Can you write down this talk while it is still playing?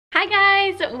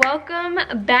guys, welcome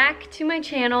back to my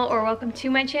channel, or welcome to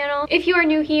my channel. If you are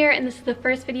new here and this is the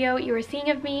first video you are seeing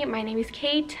of me, my name is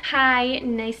Kate. Hi,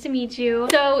 nice to meet you.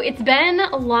 So it's been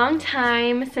a long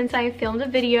time since I filmed a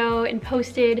video and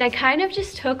posted. I kind of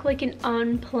just took like an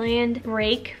unplanned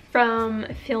break from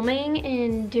filming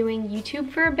and doing YouTube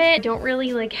for a bit. I don't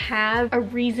really like have a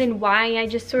reason why, I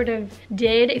just sort of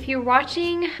did. If you're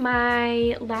watching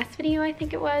my last video, I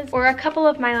think it was, or a couple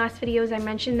of my last videos, I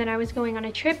mentioned that I was going on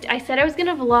a trip. I said I was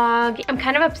gonna vlog. I'm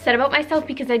kind of upset about myself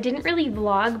because I didn't really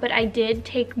vlog, but I did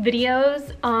take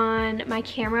videos on my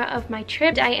camera of my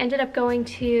trip. I ended up going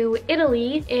to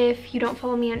Italy. If you don't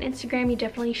follow me on Instagram, you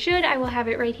definitely should. I will have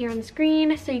it right here on the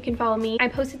screen so you can follow me. I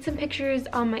posted some pictures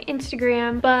on my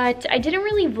Instagram, but I didn't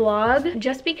really vlog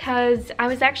just because I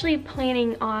was actually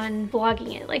planning on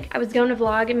vlogging it. Like, I was going to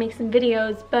vlog and make some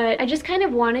videos, but I just kind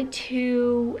of wanted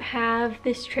to have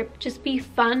this trip just be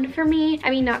fun for me. I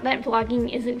mean, not that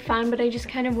vlogging isn't fun, but I just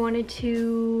kind of wanted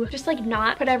to just like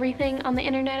not put everything on the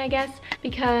internet, I guess,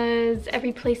 because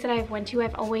every place that I've went to,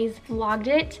 I've always vlogged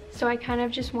it. So I kind of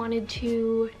just wanted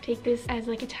to take this as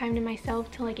like a time to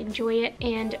myself to like enjoy it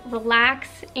and relax.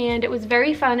 And it was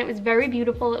very fun. It was very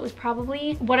beautiful. It was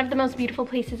probably one of the most beautiful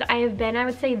places I have been. I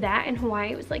would say that and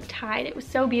Hawaii. It was like tied. It was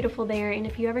so beautiful there, and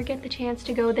if you ever get the chance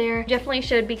to go there, definitely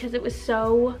should, because it was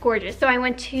so gorgeous. So I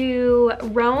went to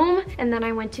Rome, and then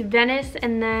I went to Venice,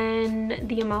 and then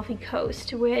the Amalfi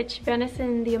Coast, which Venice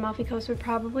and the Amalfi Coast were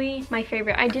probably my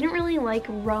favorite. I didn't really like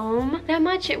Rome that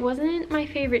much. It wasn't my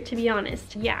favorite, to be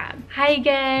honest. Yeah. Hi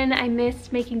again. I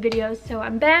missed making videos, so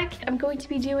I'm back. I'm going to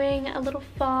be doing a little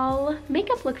fall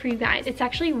makeup look for you guys. It's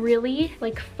actually really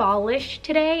like fallish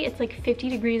today. It's like 50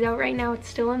 degrees out right now. It's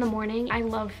still in the morning. I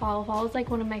love fall. Fall is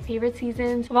like one of my favorite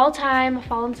seasons of all time.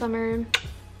 Fall and summer,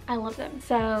 I love them.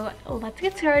 So let's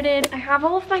get started. I have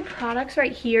all of my products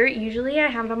right here. Usually I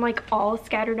have them like all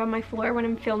scattered on my floor when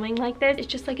I'm filming like this. It's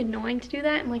just like annoying to do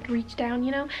that and like reach down,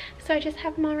 you know? So I just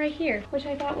have them all right here, which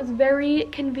I thought was very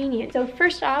convenient. So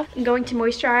first off, I'm going to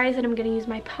moisturize, and I'm gonna use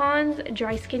my Pond's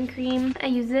Dry Skin Cream. I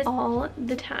use this all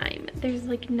the time. There's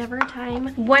like never a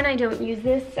time when I don't use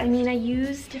this. I mean, I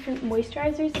use different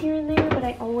moisturizers here and there, but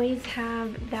I always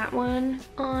have that one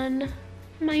on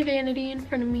my vanity in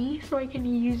front of me so I can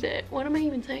use it. What am I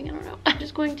even saying? I don't know. I'm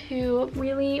just going to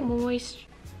really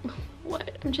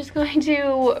I'm just going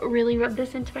to really rub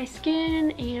this into my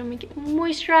skin and make it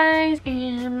moisturized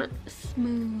and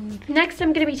smooth. Next,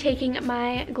 I'm going to be taking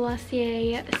my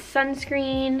Glossier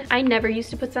sunscreen. I never used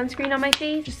to put sunscreen on my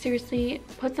face. Just seriously,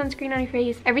 put sunscreen on your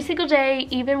face every single day,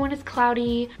 even when it's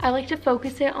cloudy. I like to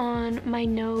focus it on my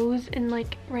nose and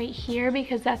like right here,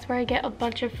 because that's where I get a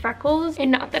bunch of freckles.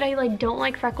 And not that I like don't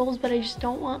like freckles, but I just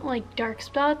don't want like dark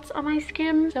spots on my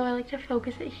skin. So I like to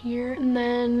focus it here and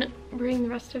then bring the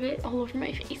rest of it all over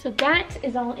my face. So that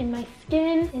is all in my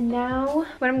skin. And now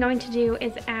what I'm going to do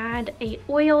is add a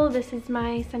oil. This is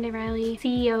my Sunday Riley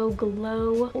CEO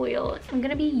Glow Oil. I'm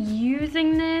gonna be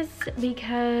using this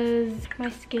because my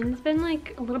skin's been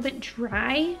like a little bit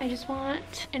dry. I just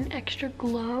want an extra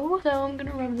glow. So I'm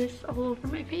gonna rub this all over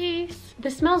my face.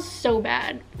 This smells so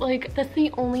bad. Like, that's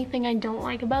the only thing I don't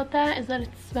like about that, is that it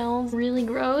smells really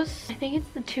gross. I think it's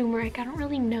the turmeric. I don't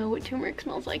really know what turmeric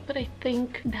smells like, but I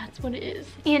think that's what it is.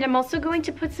 And I'm also going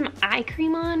to put some eye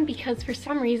cream on, because for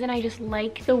some reason I just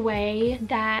like the way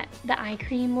that the eye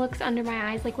cream looks under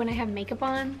my eyes, like when I have makeup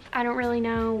on. I don't really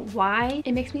know why.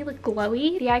 It makes me look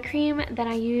glowy. The eye cream that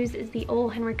I use is the Ole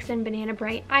Henriksen Banana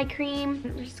Bright Eye Cream.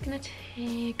 I'm just gonna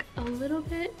take a little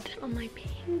bit on my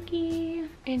pinky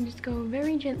and just go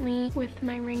very gently with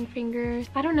my ring finger.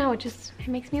 I don't know, it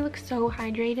makes me look so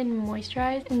hydrated and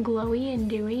moisturized and glowy and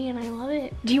dewy, and I love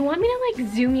it. Do you want me to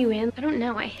like zoom you in? I don't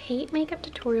know. I hate makeup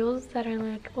tutorials that are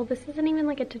like, well, this isn't even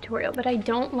like a tutorial, but I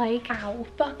don't like, ow,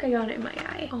 fuck, I got it in my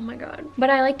eye. Oh my god. But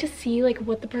I like to see like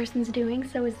what the person's doing.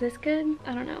 So is this good?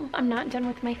 I don't know. I'm not done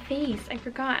with my face. I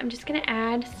forgot. I'm just gonna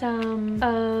add some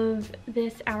of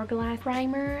this Hourglass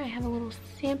primer. I have a little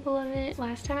sample of it.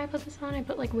 Last time I put this on, I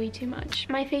put like way too much.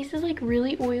 My face is like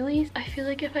really oily. I feel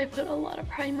like if I put a lot of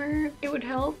primer, it would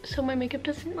help so my makeup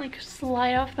doesn't like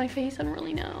slide off my face. I don't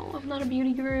really know. I'm not a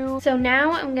beauty guru. So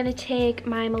now I'm gonna take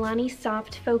my Milani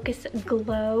Soft Focus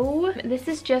Glow. This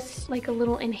is just like a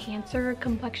little enhancer,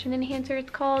 complexion enhancer it's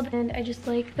called, and I just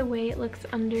like the way it looks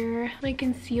under my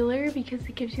concealer because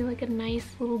it gives you like a nice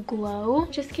little glow.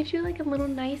 It just gives you like a little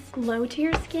nice glow to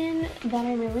your skin that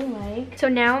I really like. So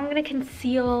now I'm gonna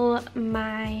conceal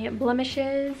my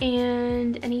blemishes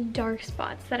and any dark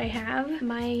spots that I have.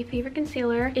 My favorite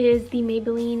concealer is the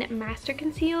Maybelline Master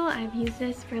Conceal. I've used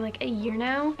this for like a year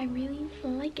now. I really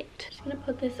like it. Just gonna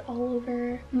put this all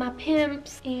over my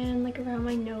pimps and like around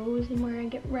my nose and where I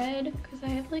get red, because I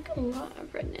have like a lot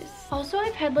of redness. Also,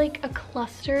 I've had like a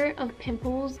cluster of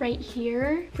pimples right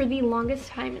here for the longest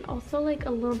time, and also like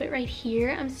a little bit right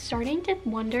here. I'm starting to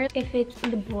wonder if it's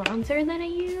the bronzer that I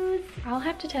use. I'll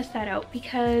have to test that out,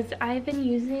 because I've been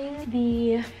using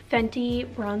the Fenty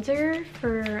bronzer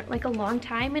for like a long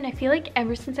time, and I feel like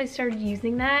ever since I started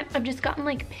using that, I've just gotten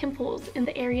like pimples in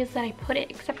the areas that I put it,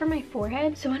 except for my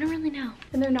forehead. So I don't really know.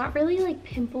 And they're not really like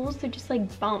pimples, they're just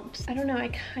like bumps. I don't know, I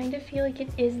kind of feel like it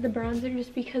is the bronzer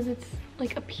just because it's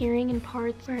like appearing in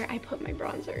parts where I put my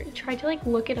bronzer. I tried to like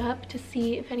look it up to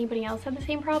see if anybody else had the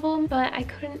same problem, but I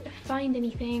couldn't find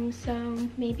anything, so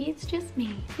maybe it's just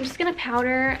me. I'm just gonna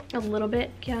powder a little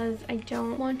bit because I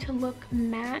don't want to look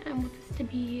matte. I want this to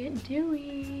be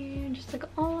dewy, just like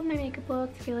all of my makeup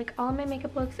looks. I feel like all of my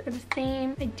makeup looks are the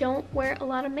same. I don't wear a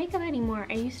lot of makeup anymore.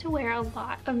 I used to wear a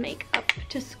lot of makeup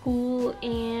to school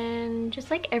and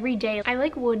just like every day. I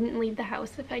like wouldn't leave the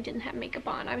house if I didn't have makeup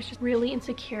on. I was just really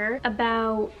insecure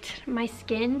about my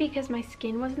skin because my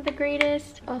skin wasn't the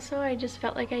greatest. Also, I just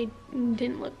felt like I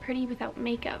didn't look pretty without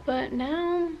makeup. But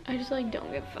now I just like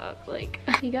don't give a fuck. Like,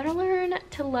 you gotta learn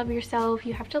to love yourself.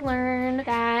 You have to learn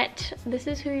that this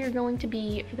is who you're going to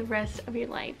be for the rest of your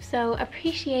life. So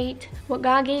appreciate what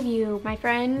God gave you, my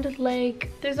friend.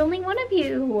 Like, there's only one of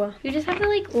you. You just have to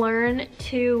like learn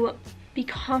to be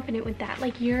confident with that.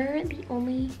 Like, you're the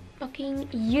only fucking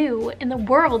you in the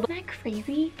world. Isn't that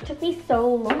crazy? It took me so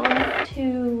long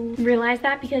to realize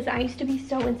that because I used to be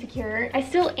so insecure. I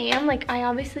still am. Like, I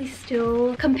obviously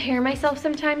still compare myself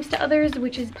sometimes to others,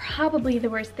 which is probably the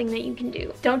worst thing that you can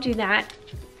do. Don't do that.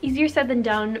 Easier said than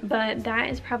done, but that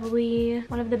is probably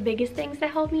one of the biggest things that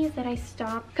helped me, is that I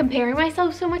stopped comparing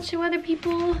myself so much to other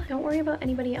people. Don't worry about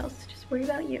anybody else, just worry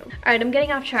about you. All right, I'm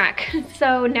getting off track.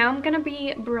 So now I'm gonna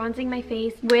be bronzing my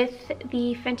face with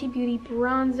the Fenty Beauty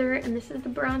bronzer, and this is the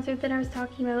bronzer that I was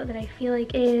talking about that I feel like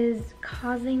is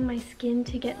causing my skin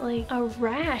to get like a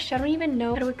rash. I don't even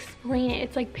know how to explain it.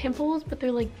 It's like pimples, but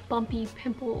they're like bumpy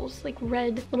pimples, like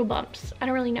red little bumps. I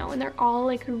don't really know, and they're all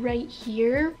like right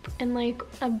here and like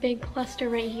a big cluster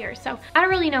right here. So I don't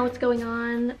really know what's going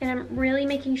on, and I'm really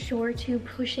making sure to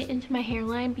push it into my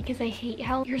hairline because I hate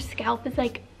how your scalp is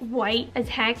like white as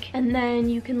heck and then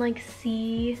you can like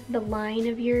see the line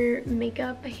of your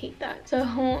makeup. I hate that. So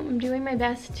I'm doing my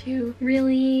best to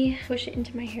really push it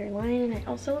into my hairline, and I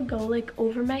also go like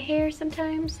over my hair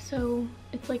sometimes so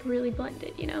it's like really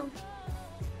blended, you know.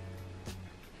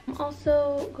 I'm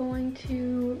also going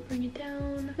to bring it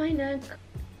down my neck.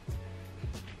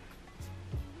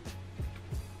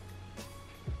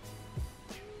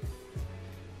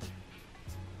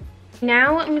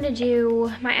 Now I'm gonna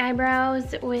do my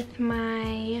eyebrows with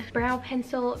my brow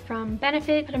pencil from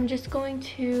Benefit, but I'm just going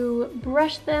to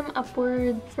brush them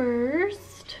upwards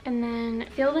first and then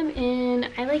fill them in.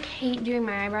 I like hate doing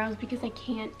my eyebrows because I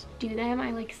can't do them.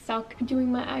 I like suck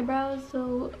doing my eyebrows,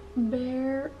 so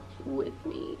bear with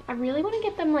me. I really want to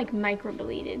get them like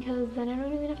microbladed because then I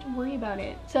don't even have to worry about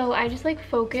it. So I just like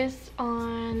focus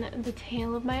on the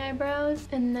tail of my eyebrows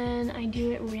and then I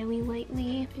do it really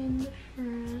lightly in the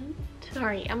front.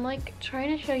 Sorry, I'm like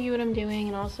trying to show you what I'm doing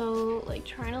and also like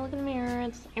trying to look in the mirror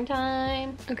at the same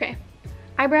time. Okay.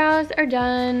 Eyebrows are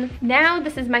done. Now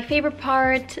this is my favorite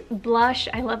part, blush.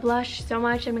 I love blush so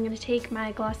much. I'm gonna take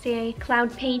my Glossier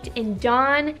Cloud Paint in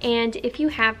Dawn, and if you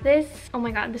have this, oh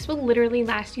my god, this will literally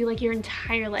last you like your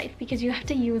entire life because you have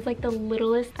to use like the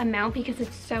littlest amount because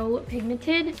it's so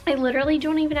pigmented. I literally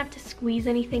don't even have to squeeze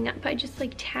anything up. I just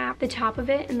like tap the top of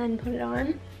it and then put it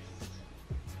on.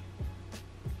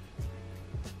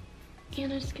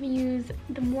 And I'm just gonna use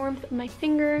the warmth of my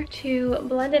finger to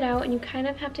blend it out, and you kind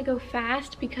of have to go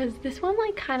fast because this one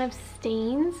like kind of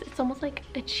stains. It's almost like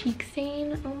a cheek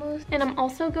stain almost. And I'm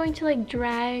also going to like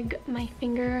drag my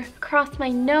finger across my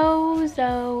nose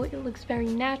so it looks very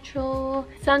natural,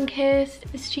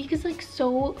 sun-kissed. This cheek is like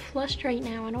so flushed right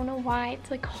now. I don't know why. It's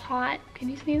like hot. Can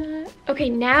you see that? Okay,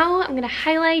 now I'm gonna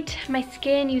highlight my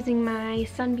skin using my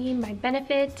Sunbeam by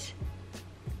Benefit.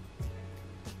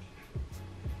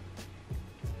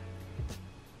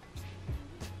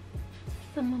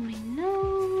 Some on my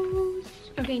nose.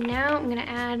 Okay, now I'm gonna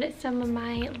add some of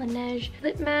my Laneige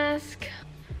lip mask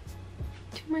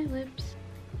to my lips.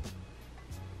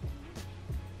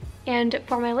 And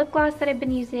for my lip gloss that I've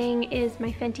been using is my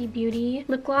Fenty Beauty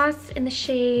lip gloss in the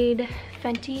shade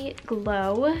Fenty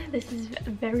Glow. This is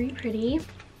very pretty.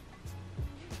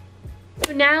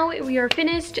 Now we are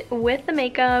finished with the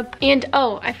makeup. And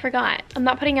oh, I forgot. I'm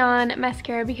not putting on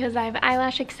mascara because I have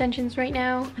eyelash extensions right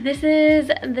now. This is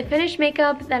the finished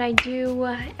makeup that I do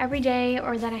every day,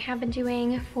 or that I have been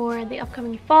doing for the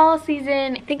upcoming fall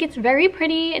season. I think it's very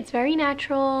pretty. It's very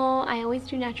natural. I always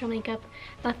do natural makeup.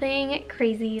 Nothing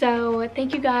crazy. So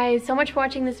thank you guys so much for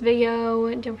watching this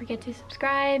video. Don't forget to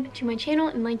subscribe to my channel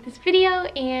and like this video,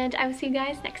 and I will see you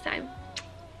guys next time.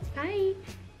 Bye.